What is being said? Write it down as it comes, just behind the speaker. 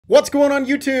What's going on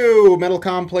YouTube? Metal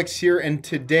Complex here, and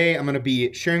today I'm going to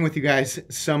be sharing with you guys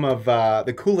some of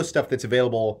the coolest stuff that's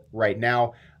available right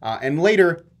now. And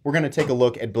later, we're going to take a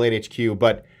look at Blade HQ.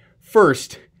 But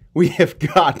first, we have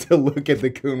got to look at the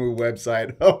Kunwu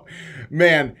website. Oh,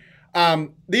 man.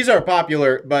 These are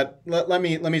popular, but let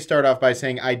me start off by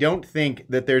saying I don't think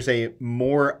that there's a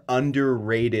more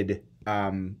underrated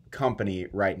company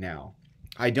right now.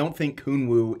 I don't think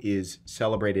Kunwu is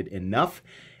celebrated enough.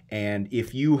 And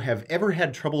if you have ever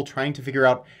had trouble trying to figure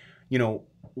out,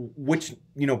 which,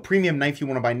 premium knife you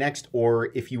want to buy next, or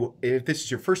if this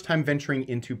is your first time venturing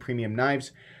into premium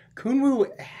knives,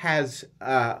 Kunwu has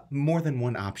more than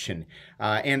one option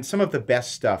and some of the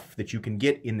best stuff that you can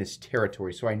get in this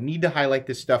territory. So I need to highlight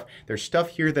this stuff. There's stuff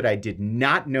here that I did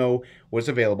not know was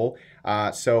available.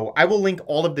 So I will link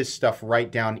all of this stuff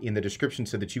right down in the description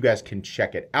so that you guys can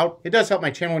check it out. It does help my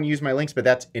channel when you use my links, but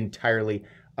that's entirely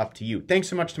up to you. Thanks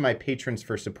so much to my patrons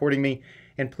for supporting me,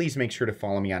 and please make sure to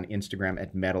follow me on Instagram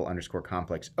at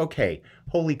metal_complex. Okay,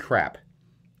 holy crap.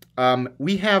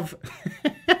 We have...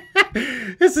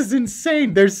 This is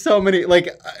insane. There's so many,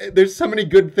 there's so many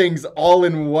good things all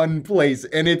in one place,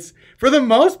 and it's, for the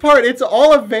most part, it's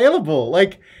all available.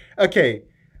 Okay.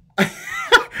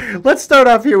 Let's start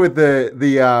off here with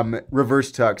the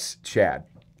reverse tux Chad.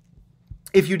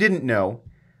 If you didn't know,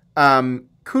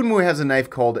 Kunwu has a knife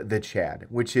called the Chad,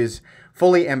 which is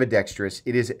fully ambidextrous.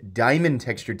 It is diamond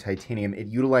textured titanium. It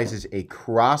utilizes a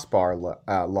crossbar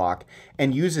lock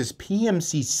and uses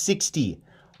PMC 60,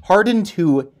 hardened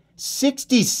to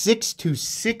 66 to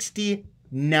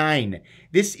 69.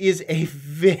 This is a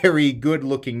very good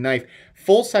looking knife.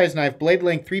 Full size knife, blade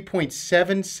length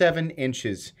 3.77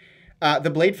 inches. The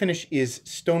blade finish is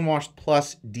stonewashed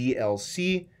plus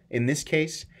DLC in this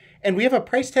case. And we have a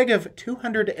price tag of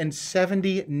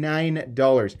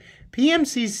 $279.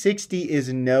 PMC 60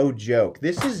 is no joke.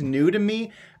 This is new to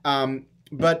me,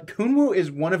 but Kunwu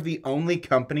is one of the only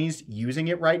companies using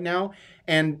it right now.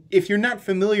 And if you're not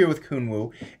familiar with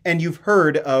Kunwu, and you've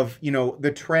heard of,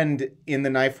 the trend in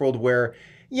the knife world where,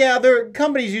 yeah, their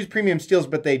companies use premium steels,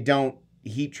 but they don't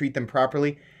heat treat them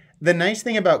properly. The nice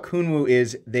thing about Kunwu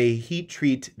is they heat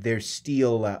treat their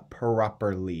steel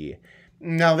properly.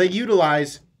 Now, they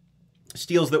utilize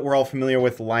steels that we're all familiar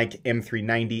with, like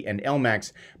M390 and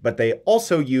LMAX, but they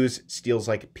also use steels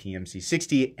like PMC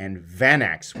 60 and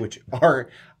Vanax, which are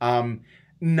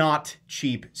not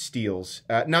cheap steels,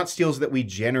 not steels that we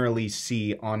generally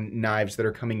see on knives that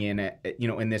are coming in at,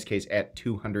 in this case, at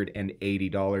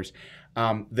 $280.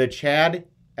 The Chad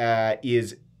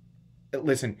is,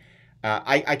 listen,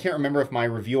 I can't remember if my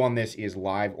review on this is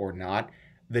live or not.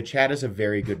 The Chad is a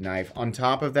very good knife. On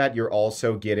top of that, you're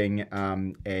also getting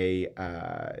a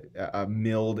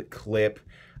milled clip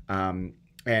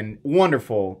and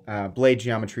wonderful blade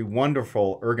geometry,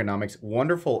 wonderful ergonomics,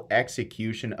 wonderful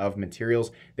execution of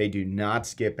materials. They do not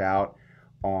skip out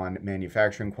on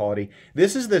manufacturing quality.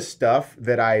 This is the stuff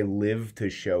that I live to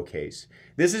showcase.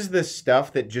 This is the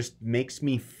stuff that just makes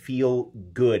me feel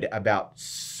good about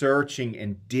searching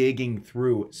and digging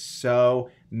through so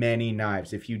many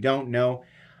knives. If you don't know,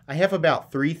 I have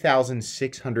about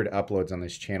 3,600 uploads on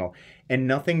this channel, and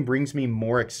nothing brings me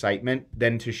more excitement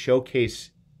than to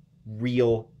showcase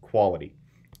real quality.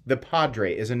 The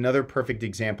Padre is another perfect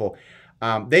example.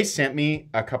 They sent me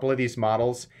a couple of these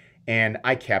models, and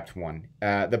I kept one.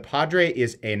 The Padre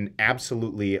is an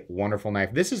absolutely wonderful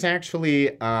knife. This is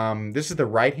actually, this is the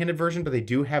right-handed version, but they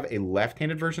do have a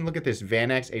left-handed version. Look at this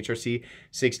Vanax HRC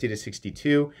 60 to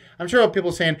 62. I'm sure people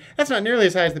are saying, that's not nearly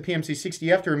as high as the PMC 60.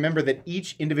 You have to remember that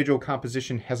each individual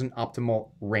composition has an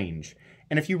optimal range.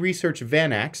 And if you research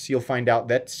Vanax, you'll find out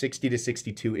that 60 to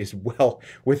 62 is well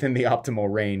within the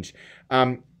optimal range.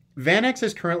 Vanax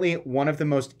is currently one of the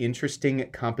most interesting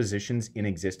compositions in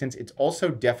existence. It's also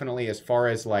definitely, as far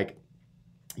as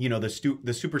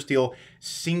the super steel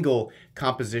single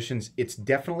compositions, it's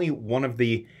definitely one of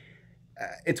the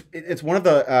it's one of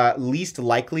the least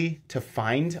likely to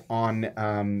find on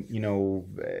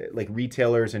like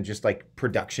retailers and just like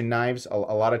production knives. A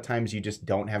lot of times you just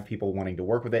don't have people wanting to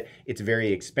work with it. It's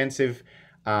very expensive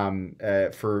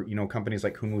for companies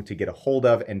like Kunwu to get a hold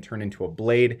of and turn into a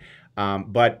blade,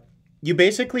 but you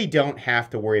basically don't have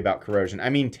to worry about corrosion.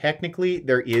 I mean, technically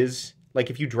there is,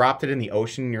 like, if you dropped it in the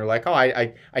ocean and you're like, oh,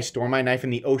 I store my knife in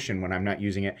the ocean when I'm not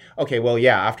using it. Okay, well,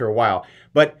 yeah, after a while.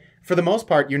 But for the most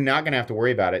part, you're not going to have to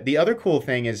worry about it. The other cool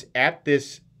thing is at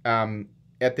this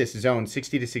zone,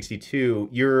 60 to 62,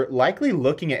 you're likely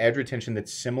looking at edge retention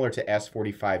that's similar to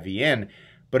S45VN,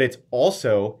 but it's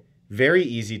also very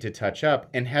easy to touch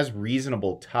up and has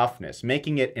reasonable toughness,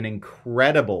 making it an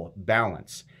incredible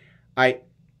balance.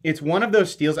 It's one of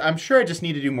those steels. I'm sure I just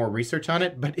need to do more research on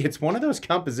it, but it's one of those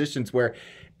compositions where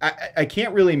I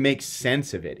can't really make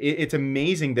sense of it. It's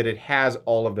amazing that it has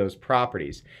all of those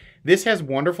properties. This has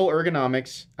wonderful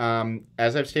ergonomics.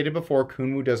 As I've stated before,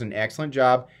 Kunwu does an excellent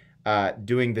job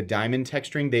doing the diamond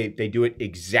texturing. They do it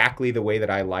exactly the way that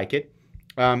I like it.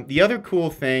 The other cool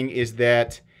thing is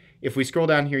that if we scroll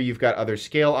down here, you've got other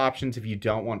scale options if you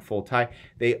don't want full tie.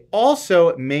 They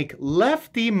also make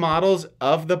lefty models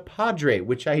of the Padre,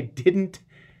 which I didn't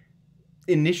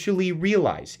initially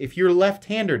realize. If you're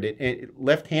left-handed,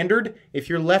 if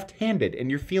you're left-handed and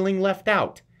you're feeling left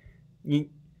out,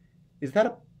 is that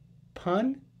a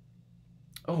pun?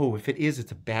 Oh, if it is,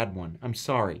 it's a bad one. I'm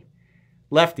sorry.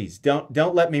 Lefties,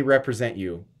 don't let me represent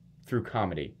you through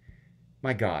comedy.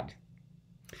 My God.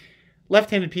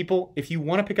 Left-handed people, if you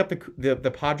want to pick up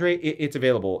the Padre, it's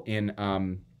available in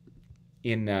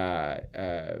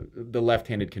the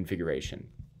left-handed configuration.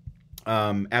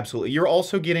 Absolutely. You're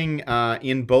also getting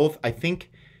in both, I think,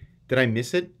 did I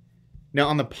miss it? Now,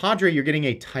 on the Padre, you're getting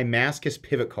a Timascus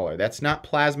pivot collar. That's not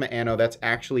plasma anno, that's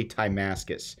actually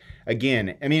Timascus.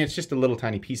 Again, I mean, it's just a little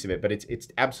tiny piece of it, but it's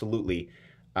absolutely,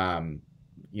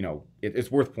 you know,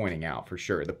 it's worth pointing out for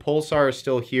sure. The pulsar is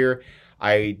still here.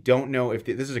 I don't know if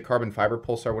this is a carbon fiber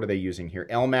pulsar. What are they using here?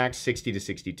 LMAX 60 to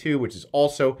 62, which is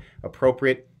also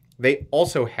appropriate. They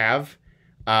also have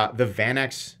the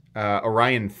Vanax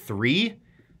Orion 3,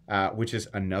 which is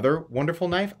another wonderful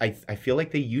knife. I feel like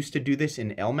they used to do this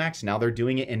in LMAX. Now they're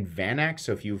doing it in Vanax.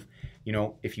 So if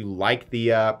if you like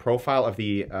the profile of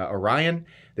the Orion,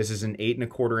 this is an 8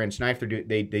 1/4 inch knife.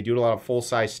 They do a lot of full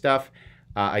size stuff.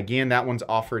 Again, that one's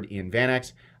offered in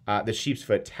Vanax. The sheep's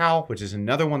foot towel, which is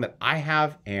another one that I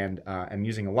have and am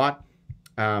using a lot.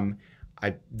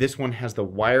 This one has the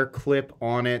wire clip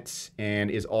on it and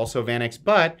is also Vanax,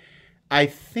 but I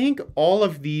think all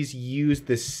of these use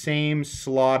the same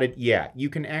slotted. Yeah, you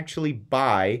can actually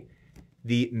buy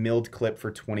the milled clip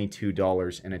for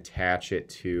 $22 and attach it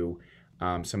to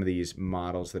some of these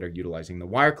models that are utilizing the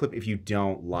wire clip if you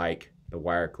don't like the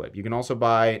wire clip. You can also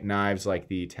buy knives like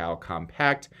the Tau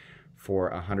Compact for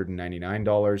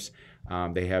 $199.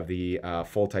 They have the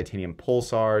full titanium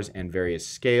pulsars and various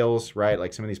scales, right?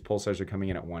 Like some of these pulsars are coming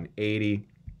in at $180.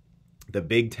 The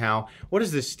Big Tau. What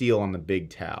is this steel on the Big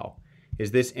Tau?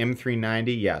 Is this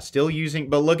M390? Yeah, still using,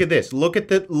 but look at this. Look at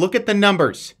the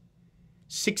numbers.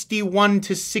 61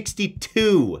 to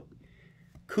 62.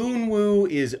 Kunwu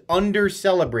is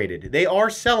under-celebrated. They are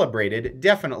celebrated,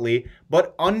 definitely,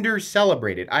 but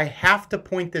under-celebrated. I have to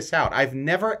point this out. I've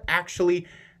never actually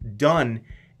done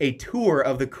a tour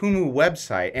of the Kunwu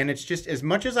website, and it's just, as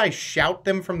much as I shout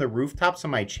them from the rooftops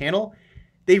on my channel,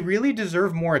 they really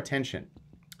deserve more attention.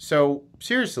 So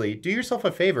seriously, do yourself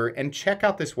a favor and check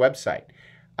out this website.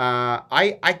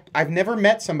 I've never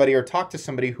met somebody or talked to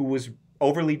somebody who was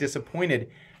overly disappointed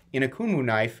in a Kunwu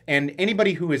knife, and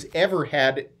anybody who has ever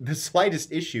had the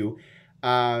slightest issue,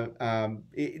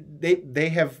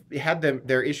 they have had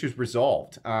their issues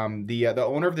resolved. The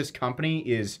owner of this company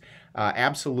is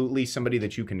absolutely somebody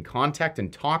that you can contact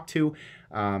and talk to,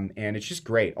 and it's just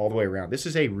great all the way around. This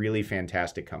is a really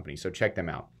fantastic company, so check them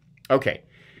out. Okay,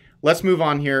 let's move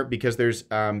on here because there's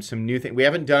some new things. We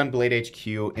haven't done Blade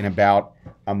HQ in about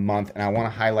a month, and I want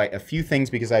to highlight a few things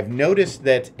because I've noticed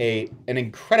that an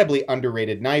incredibly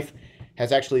underrated knife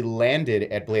has actually landed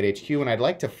at Blade HQ, and I'd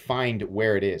like to find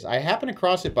where it is. I happened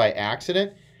across it by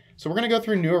accident, so we're going to go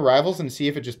through new arrivals and see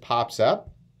if it just pops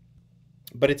up.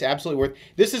 But it's absolutely worth.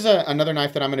 This is another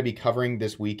knife that I'm going to be covering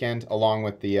this weekend, along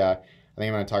with the, I think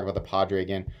I'm going to talk about the Padre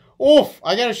again. Oof,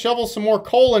 I got to shovel some more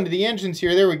coal into the engines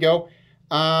here. There we go.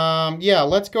 Yeah,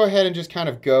 let's go ahead and just kind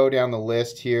of go down the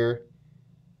list here.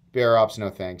 Bear Ops, no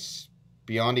thanks.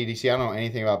 Beyond EDC, I don't know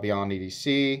anything about Beyond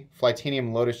EDC.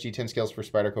 Flytanium Lotus G10 scales for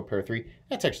Spyderco Pair 3.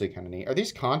 That's actually kind of neat. Are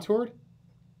these contoured?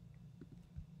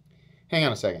 Hang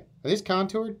on a second. Are these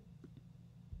contoured?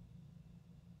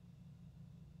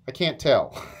 I can't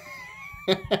tell.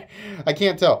 I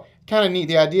can't tell. Kind of neat.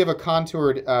 The idea of a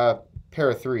contoured pair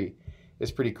of 3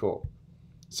 is pretty cool.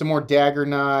 Some more dagger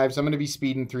knives. I'm going to be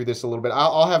speeding through this a little bit.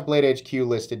 I'll have Blade HQ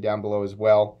listed down below as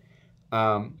well.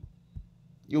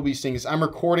 You'll be seeing this. I'm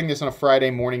recording this on a Friday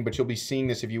morning, but you'll be seeing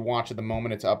this if you watch it the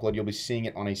moment it's uploaded. You'll be seeing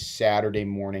it on a Saturday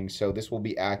morning, so this will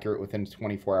be accurate within a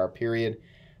 24-hour period.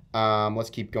 Let's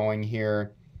keep going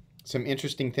here. Some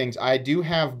interesting things. I do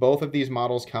have both of these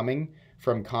models coming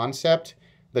from Concept.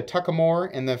 The Tuckamore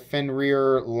and the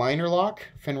Fenrir Liner Lock.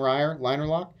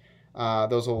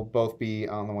 Those will both be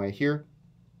on the way here.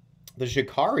 The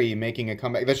Shikari making a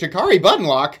comeback. The Shikari button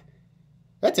lock.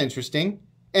 That's interesting.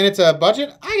 And it's a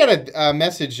budget. I got a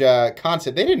message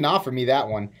Concept. They didn't offer me that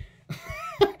one.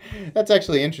 That's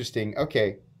actually interesting.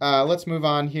 Okay, let's move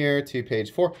on here to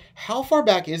page 4. How far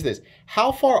back is this?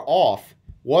 How far off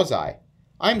was I?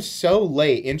 I'm so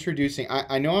late introducing.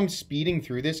 I know I'm speeding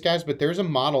through this, guys, but there's a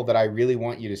model that I really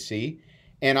want you to see,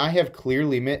 and I have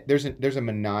clearly there's a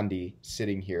Menandi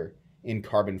sitting here in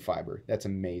carbon fiber. That's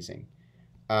amazing.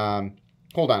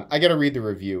 Hold on, I got to read the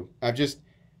review.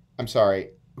 I'm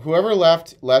sorry. Whoever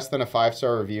left less than a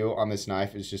 5-star review on this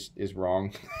knife is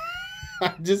wrong.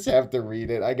 I just have to read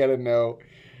it. I gotta know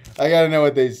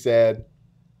what they said.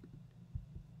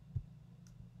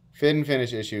 Fit and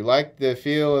finish issue. Like the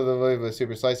feel of the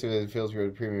super slice of it, it feels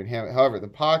really premium. However, the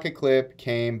pocket clip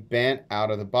came bent out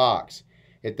of the box.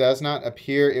 It does not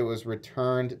appear it was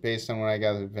returned based on what I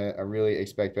got. I really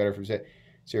expect better from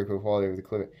zero quality of the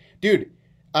clip. Dude,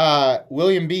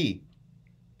 William B.,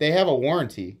 they have a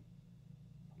warranty.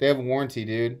 They have a warranty,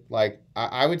 dude. Like,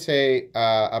 I would say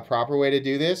a proper way to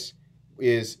do this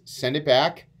is send it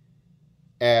back,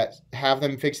 have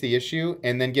them fix the issue,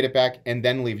 and then get it back, and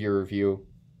then leave your review.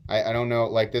 I don't know,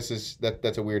 like, that's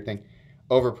a weird thing.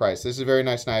 Overpriced. This is a very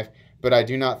nice knife, but I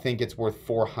do not think it's worth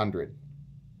 $400.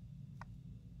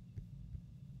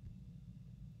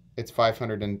 It's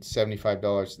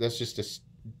 $575. That's just a...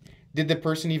 Did the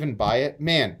person even buy it?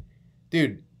 Man,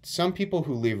 dude, some people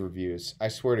who leave reviews, I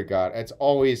swear to God, it's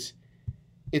always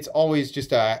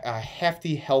just a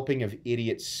hefty helping of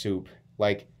idiot soup.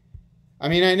 Like, I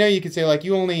mean, I know you could say, like,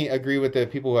 you only agree with the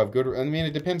people who have good... I mean,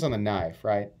 it depends on the knife,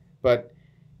 right? But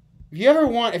if you ever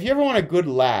want a good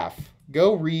laugh,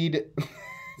 go read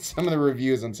some of the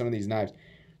reviews on some of these knives.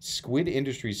 Squid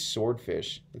Industries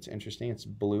Swordfish. That's interesting. It's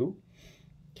blue.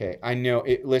 Okay, I know.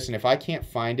 Listen, if I can't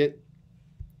find it,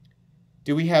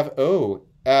 do we have...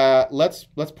 let's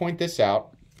point this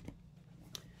out.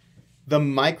 The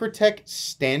Microtech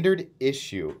Standard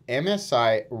Issue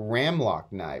MSI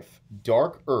Ramlock Knife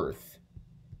Dark Earth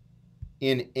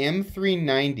in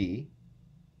M390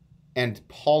 and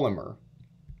polymer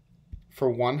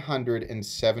for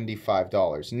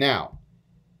 $175. Now,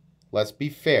 let's be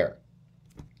fair.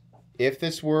 If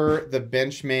this were the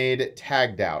Benchmade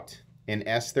tagged out in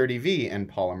S30V and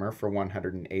polymer for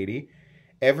 $180,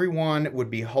 everyone would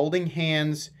be holding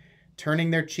hands,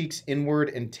 turning their cheeks inward,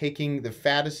 and taking the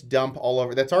fattest dump all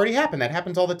over. That's already happened. That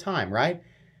happens all the time, right?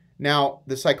 Now,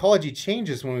 the psychology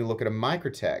changes when we look at a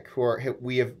Microtech,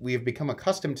 we have become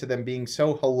accustomed to them being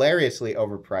so hilariously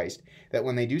overpriced that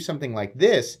when they do something like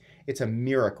this, it's a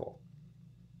miracle.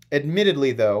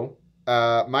 Admittedly, though,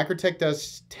 Microtech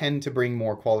does tend to bring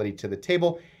more quality to the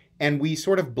table, and we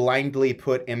sort of blindly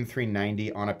put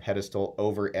M390 on a pedestal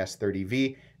over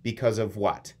S30V because of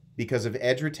what? Because of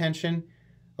edge retention?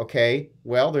 Okay,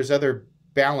 well, there's other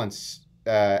balance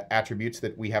attributes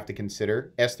that we have to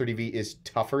consider. S30V is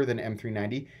tougher than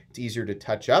M390. It's easier to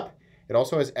touch up. It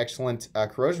also has excellent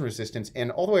corrosion resistance, and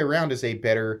all the way around is a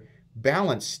better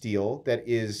balanced steel that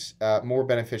is more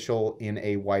beneficial in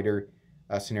a wider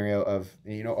scenario of,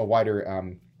 a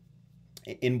wider,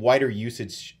 in wider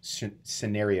usage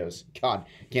scenarios. God,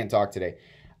 can't talk today.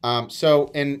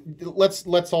 And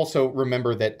let's also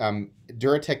remember that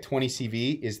Duratec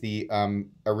 20CV is the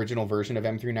original version of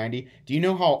M390. Do you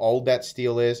know how old that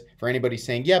steel is? For anybody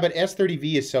saying, yeah, but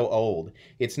S30V is so old.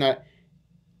 It's not.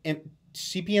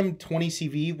 CPM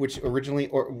 20CV, which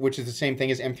is the same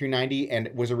thing as M390 and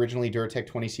was originally Duratec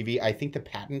 20CV, I think the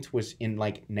patent was in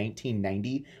like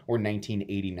 1990 or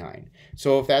 1989.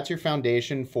 So if that's your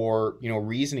foundation for,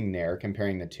 reasoning there,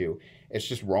 comparing the two, it's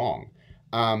just wrong.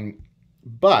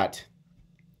 But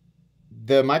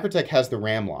the Microtech has the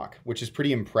Ramlock, which is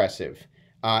pretty impressive.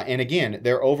 And again,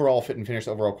 their overall fit and finish,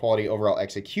 overall quality, overall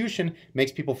execution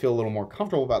makes people feel a little more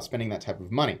comfortable about spending that type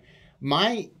of money.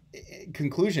 My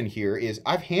conclusion here is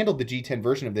I've handled the G10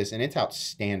 version of this and it's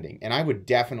outstanding, and I would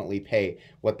definitely pay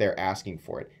what they're asking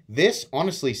for it. This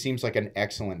honestly seems like an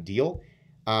excellent deal.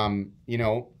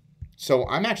 So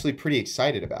I'm actually pretty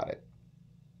excited about it.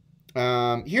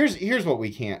 Here's what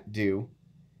we can't do.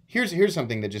 Here's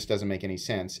something that just doesn't make any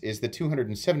sense, is the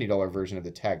 $270 version of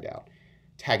the tagged out.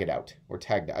 Tag it out, or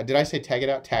tagged out. Did I say tag it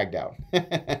out? Tagged out.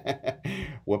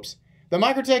 Whoops. The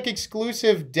Microtech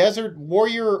exclusive Desert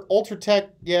Warrior Ultratech.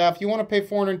 Yeah, if you want to pay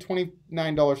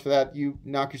 $429 for that, you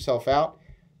knock yourself out.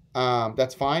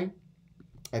 That's fine.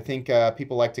 I think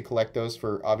people like to collect those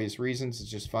for obvious reasons. It's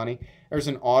just funny. There's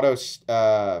an Auto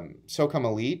SOCOM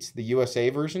Elite, the USA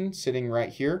version, sitting right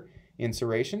here in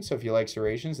serration. So if you like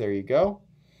serrations, there you go.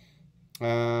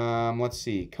 Let's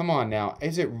see. Come on now.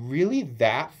 Is it really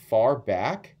that far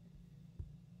back?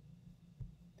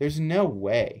 There's no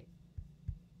way.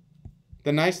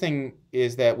 The nice thing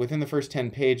is that within the first 10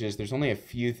 pages, there's only a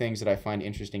few things that I find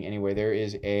interesting anyway. There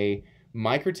is a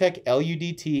Microtech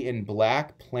LUDT in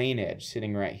black plain edge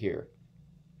sitting right here.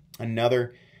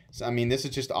 Another, I mean, this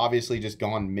is just obviously just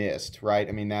gone missed, right?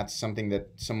 I mean, that's something that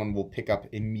someone will pick up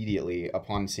immediately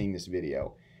upon seeing this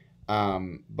video.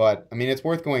 But I mean, it's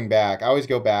worth going back. I always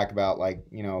go back about like,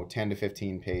 10 to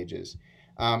 15 pages.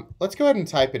 Let's go ahead and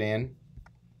type it in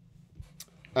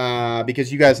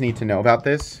because you guys need to know about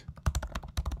this.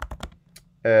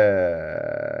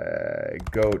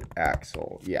 Goat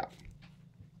axle. Yeah.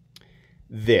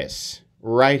 This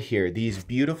right here, these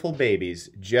beautiful babies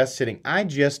just sitting. I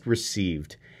just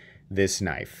received this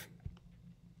knife.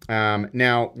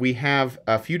 Now we have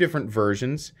a few different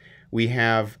versions. We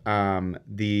have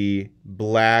the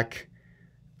black,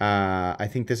 I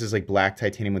think this is like black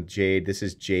titanium with jade. This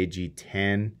is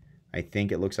JG10, I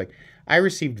think it looks like. I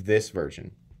received this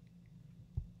version.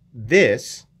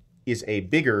 This is a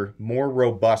bigger, more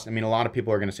robust. I mean, a lot of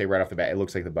people are going to say right off the bat, it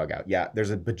looks like the bug out. Yeah, there's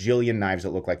a bajillion knives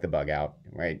that look like the bug out,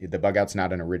 right? The bug out's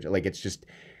not an original, like it's just,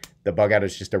 the bug out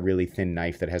is just a really thin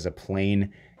knife that has a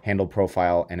plain handle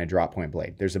profile and a drop point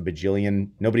blade. There's a bajillion,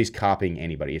 nobody's copying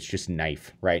anybody. It's just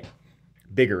knife, right?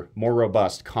 Bigger, more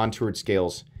robust, contoured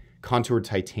scales, contoured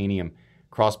titanium,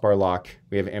 crossbar lock.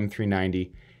 We have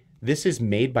M390. This is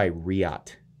made by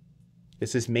Riot.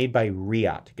 This is made by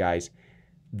Riot, guys.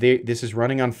 This is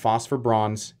running on phosphor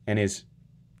bronze and is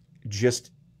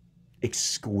just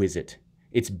exquisite.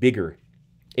 It's bigger,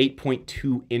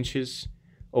 8.2 inches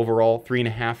overall,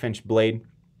 3.5-inch blade.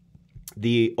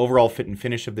 The overall fit and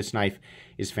finish of this knife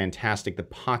is fantastic. The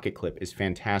pocket clip is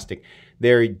fantastic.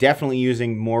 They're definitely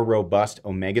using more robust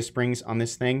Omega springs on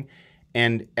this thing.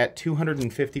 And at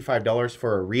 $255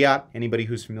 for a Riot, anybody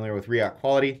who's familiar with Riot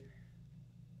quality,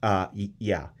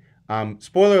 yeah.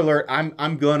 Spoiler alert,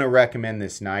 I'm gonna recommend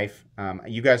this knife.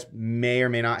 You guys may or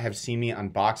may not have seen me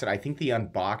unbox it. I think the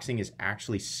unboxing is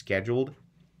actually scheduled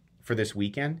for this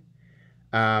weekend.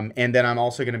 And then I'm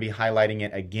also gonna be highlighting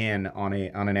it again on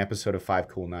an episode of 5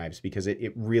 Cool Knives because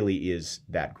it really is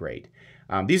that great.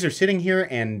 These are sitting here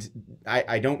and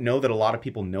I don't know that a lot of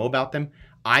people know about them.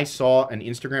 I saw an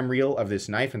Instagram reel of this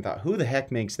knife and thought, who the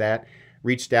heck makes that?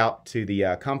 Reached out to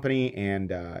the company and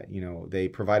they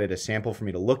provided a sample for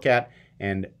me to look at,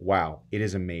 and wow, it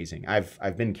is amazing.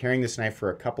 I've been carrying this knife for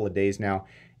a couple of days now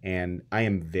and I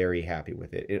am very happy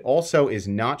with it. It also is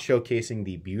not showcasing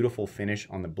the beautiful finish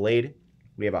on the blade.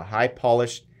 We have a high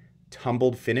polished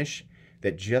tumbled finish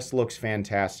that just looks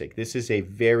fantastic. This is a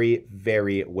very,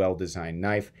 very well designed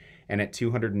knife. And at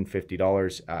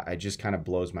 $250, it just kind of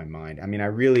blows my mind. I mean, I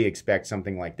really expect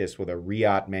something like this with a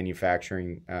Riot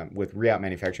manufacturing,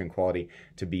 quality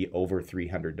to be over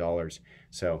 $300.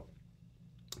 So,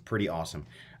 pretty awesome.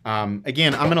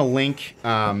 Again, I'm gonna link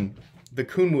the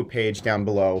Kunwu page down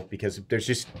below because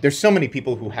there's so many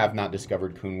people who have not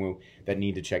discovered Kunwu that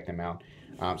need to check them out.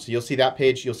 So you'll see that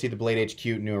page, you'll see the Blade HQ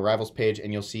new arrivals page,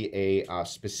 and you'll see a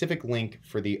specific link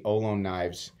for the Olo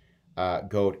Knives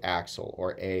Goat Axle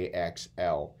or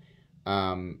AXL.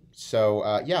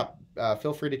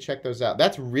 Feel free to check those out.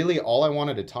 That's really all I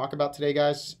wanted to talk about today,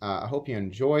 guys. I hope you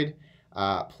enjoyed.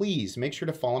 Please make sure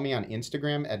to follow me on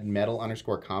Instagram at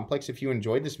metal_complex. If you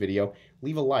enjoyed this video,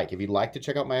 leave a like. If you'd like to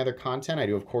check out my other content, I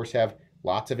do of course have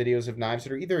lots of videos of knives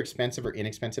that are either expensive or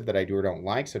inexpensive that I do or don't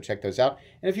like, so check those out.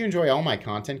 And if you enjoy all my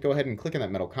content, go ahead and click on that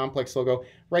Metal Complex logo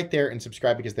right there and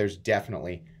subscribe because there's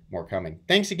definitely more coming.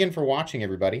 Thanks again for watching,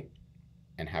 everybody,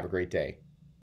 and have a great day.